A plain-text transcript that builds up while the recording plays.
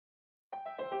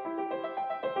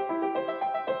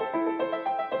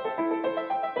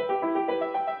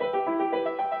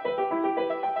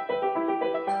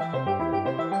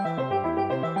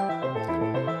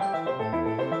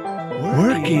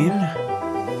working,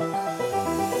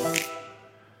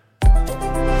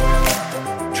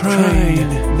 trying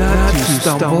not to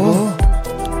stumble,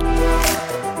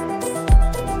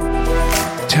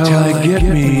 till I get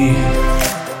me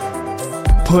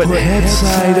put head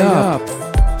side up,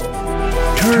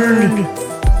 turned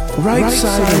right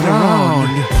side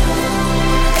around.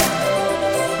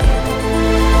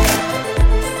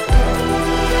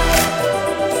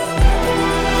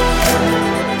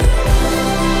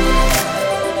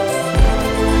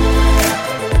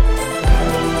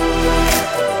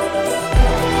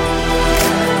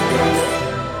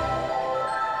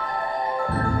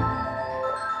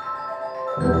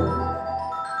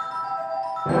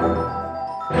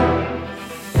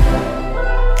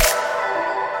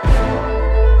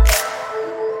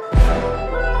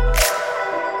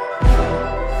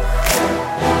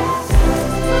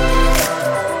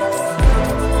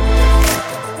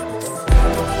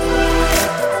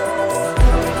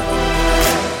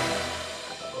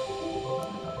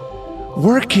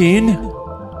 Working,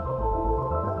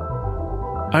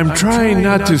 I'm trying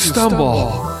not to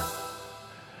stumble,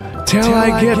 till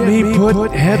I get me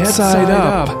put head side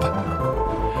up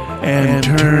and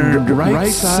turned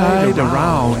right side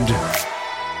around.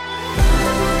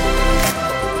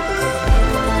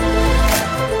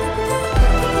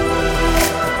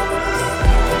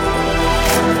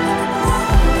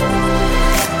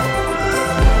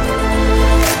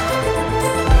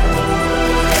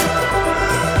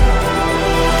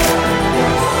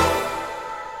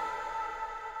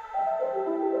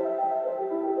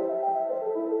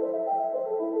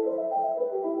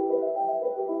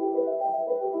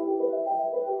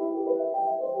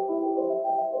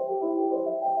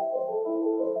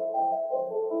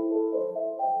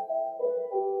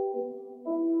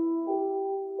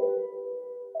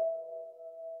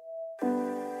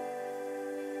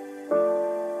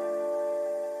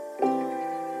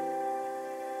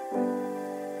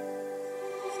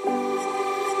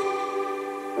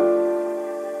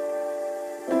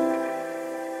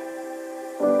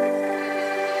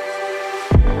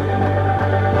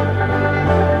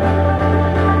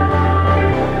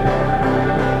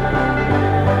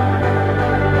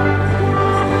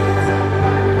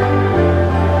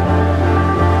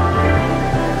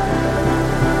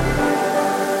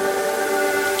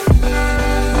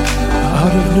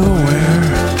 Out of nowhere,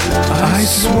 I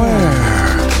swear,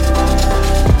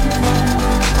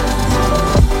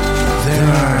 there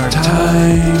are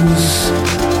times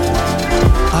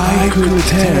I could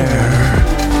tear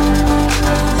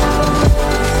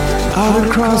out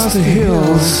across the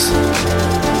hills,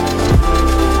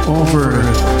 over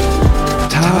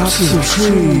tops of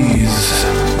trees,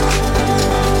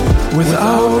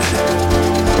 without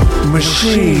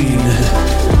machine,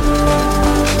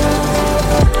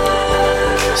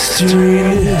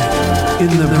 steering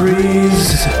in the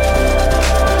breeze,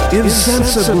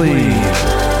 insensibly,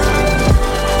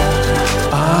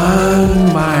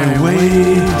 on my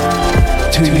way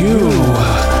to you.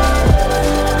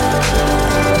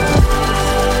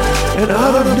 And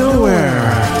out of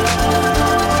nowhere,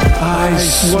 I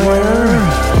swear,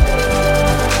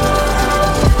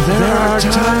 there are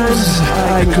times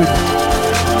I could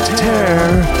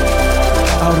tear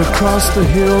out across the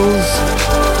hills,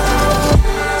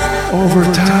 over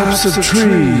tops of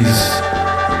trees,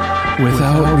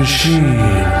 without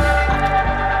machine,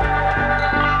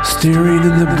 steering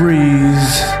in the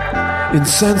breeze,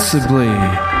 insensibly,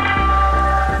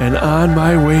 and on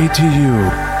my way to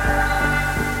you.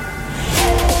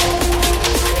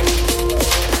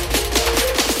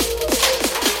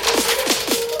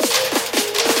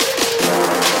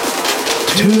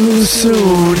 Too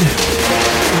soon,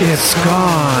 it's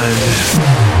gone.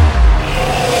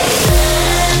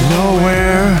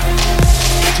 Nowhere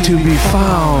to be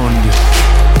found.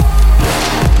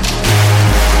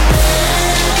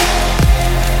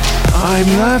 I'm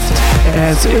left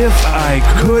as if I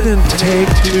couldn't take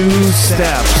 2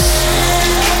 steps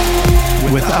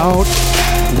without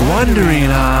wondering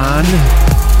on,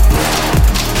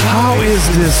 how is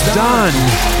this done?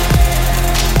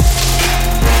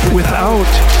 Without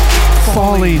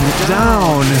falling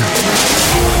down.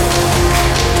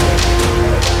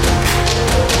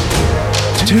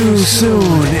 Too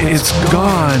soon, it's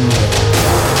gone.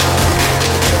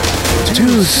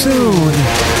 Too soon,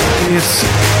 it's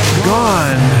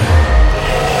gone.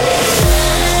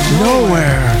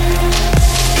 Nowhere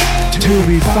to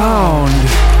be found.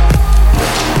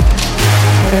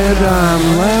 And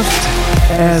I'm left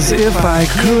as if I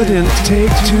couldn't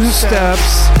take 2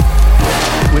 steps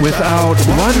without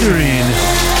wondering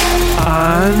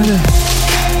on,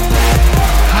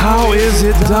 how is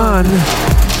it done?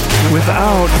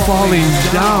 without falling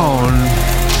down.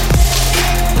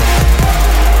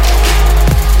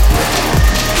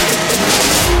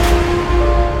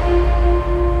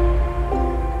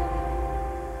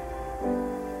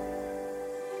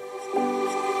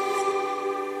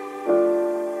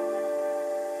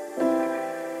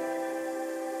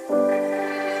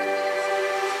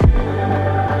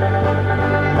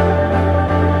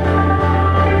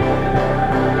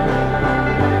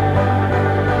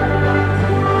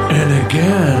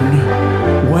 Again,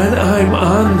 when I'm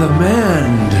on the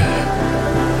mend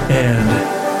and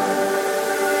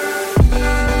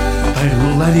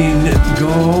I'm letting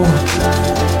go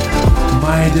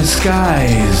my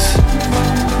disguise,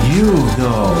 you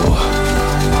know,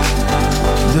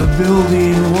 the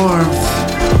building warmth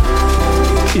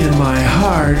in my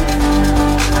heart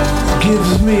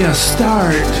gives me a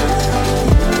start.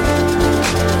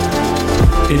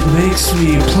 It makes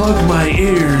me plug my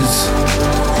ears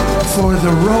for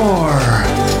the roar,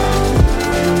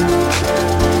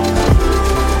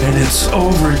 and it's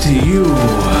over to you.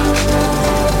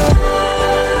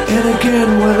 And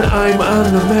again, when I'm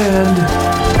on the mend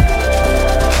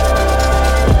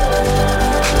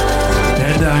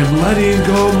and I'm letting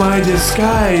go my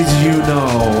disguise, you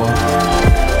know,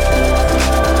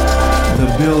 the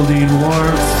building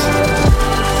warmth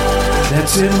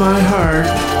that's in my heart,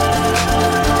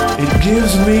 it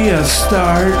gives me a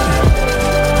start.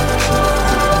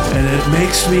 And it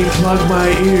makes me plug my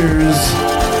ears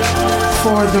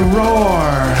for the roar.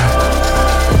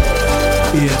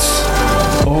 It's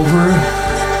over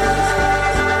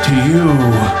to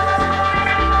you.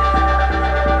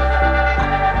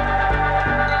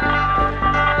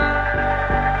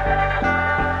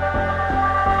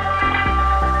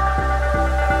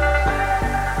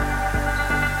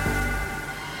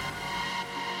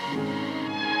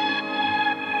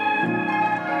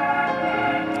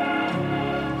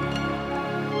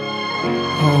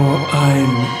 Oh,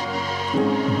 I'm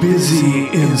busy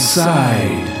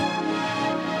inside.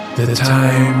 The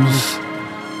times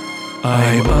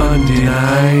I'm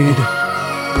undenied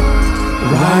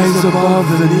rise above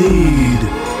the need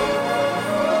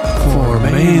for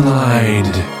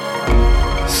mainlined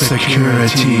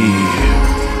security.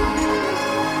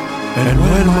 And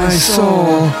when my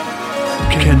soul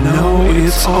can know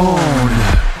its own,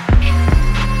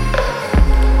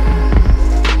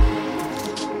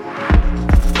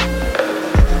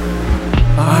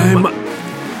 I'm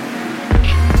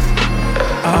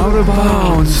out of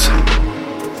bounds.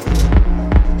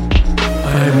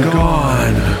 I'm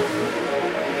gone.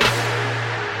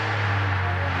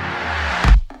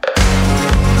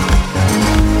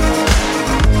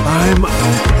 I'm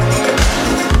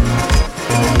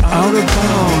out of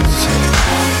bounds.